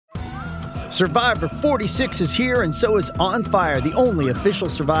Survivor 46 is here, and so is On Fire, the only official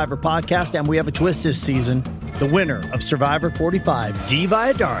Survivor podcast, and we have a twist this season. The winner of Survivor 45, Dee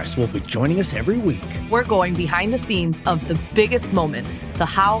Valladares, will be joining us every week. We're going behind the scenes of the biggest moments, the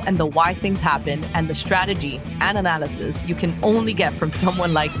how and the why things happen, and the strategy and analysis you can only get from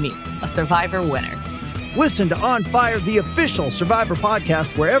someone like me, a Survivor winner. Listen to On Fire, the official Survivor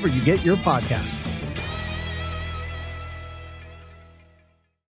podcast, wherever you get your podcast.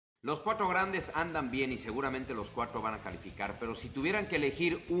 Los cuatro grandes andan bien y seguramente los cuatro van a calificar, pero si tuvieran que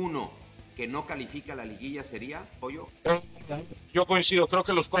elegir uno que no califica a la liguilla, ¿sería, Pollo? Yo coincido, creo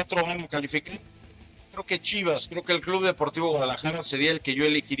que los cuatro van a calificar. Creo que Chivas, creo que el Club Deportivo Guadalajara sería el que yo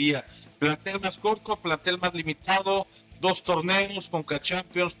elegiría. Plantel más corto, plantel más limitado, 2 torneos, Conca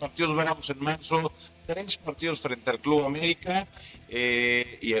Champions, partidos bravos en marzo, 3 partidos frente al Club América.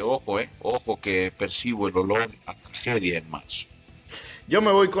 Y ojo que percibo el olor a tragedia en marzo. Yo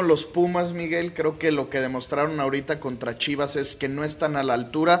me voy con los Pumas, Miguel. Creo que lo que demostraron ahorita contra Chivas es que no están a la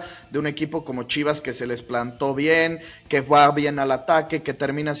altura de un equipo como Chivas, que se les plantó bien, que va bien al ataque, que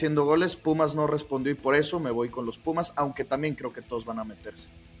termina haciendo goles. Pumas no respondió y por eso me voy con los Pumas, aunque también creo que todos van a meterse.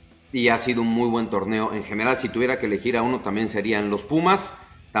 Y ha sido un muy buen torneo. En general, si tuviera que elegir a uno, también serían los Pumas.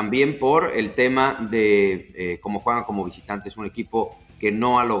 También por el tema de cómo juegan como visitantes. Un equipo que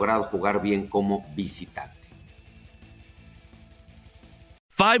no ha logrado jugar bien como visitante.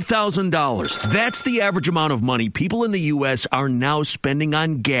 $5,000. That's the average amount of money people in the U.S. are now spending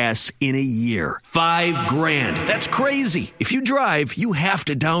on gas in a year. $5,000. That's crazy. If you drive, you have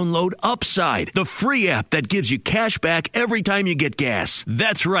to download Upside, the free app that gives you cash back every time you get gas.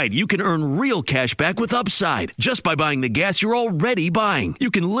 That's right. You can earn real cash back with Upside just by buying the gas you're already buying.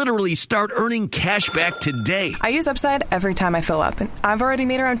 You can literally start earning cash back today. I use Upside every time I fill up, and I've already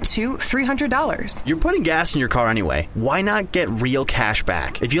made around $300. You're putting gas in your car anyway. Why not get real cash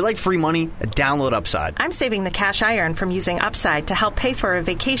back? If you like free money, download Upside. I'm saving the cash I earn from using Upside to help pay for a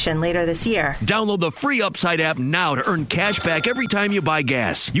vacation later this year. Download the free Upside app now to earn cash back every time you buy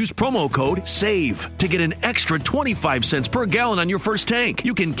gas. Use promo code SAVE to get an extra 25 cents per gallon on your first tank.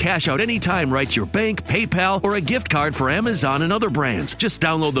 You can cash out anytime right to your bank, PayPal, or a gift card for Amazon and other brands. Just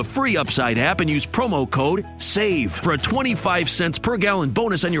download the free Upside app and use promo code SAVE for a 25 cents per gallon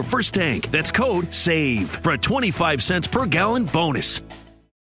bonus on your first tank. That's code SAVE for a 25 cents per gallon bonus.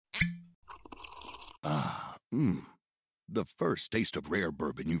 The first taste of rare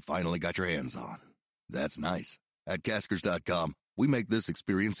bourbon you finally got your hands on. That's nice. At Caskers.com, we make this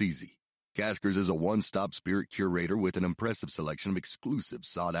experience easy. Caskers is a one-stop spirit curator with an impressive selection of exclusive,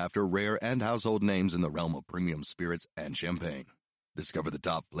 sought-after, rare, and household names in the realm of premium spirits and champagne. Discover the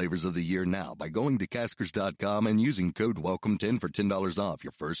top flavors of the year now by going to Caskers.com and using code WELCOME10 for $10 off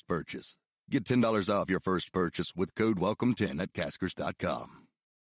your first purchase. Get $10 off your first purchase with code WELCOME10 at Caskers.com.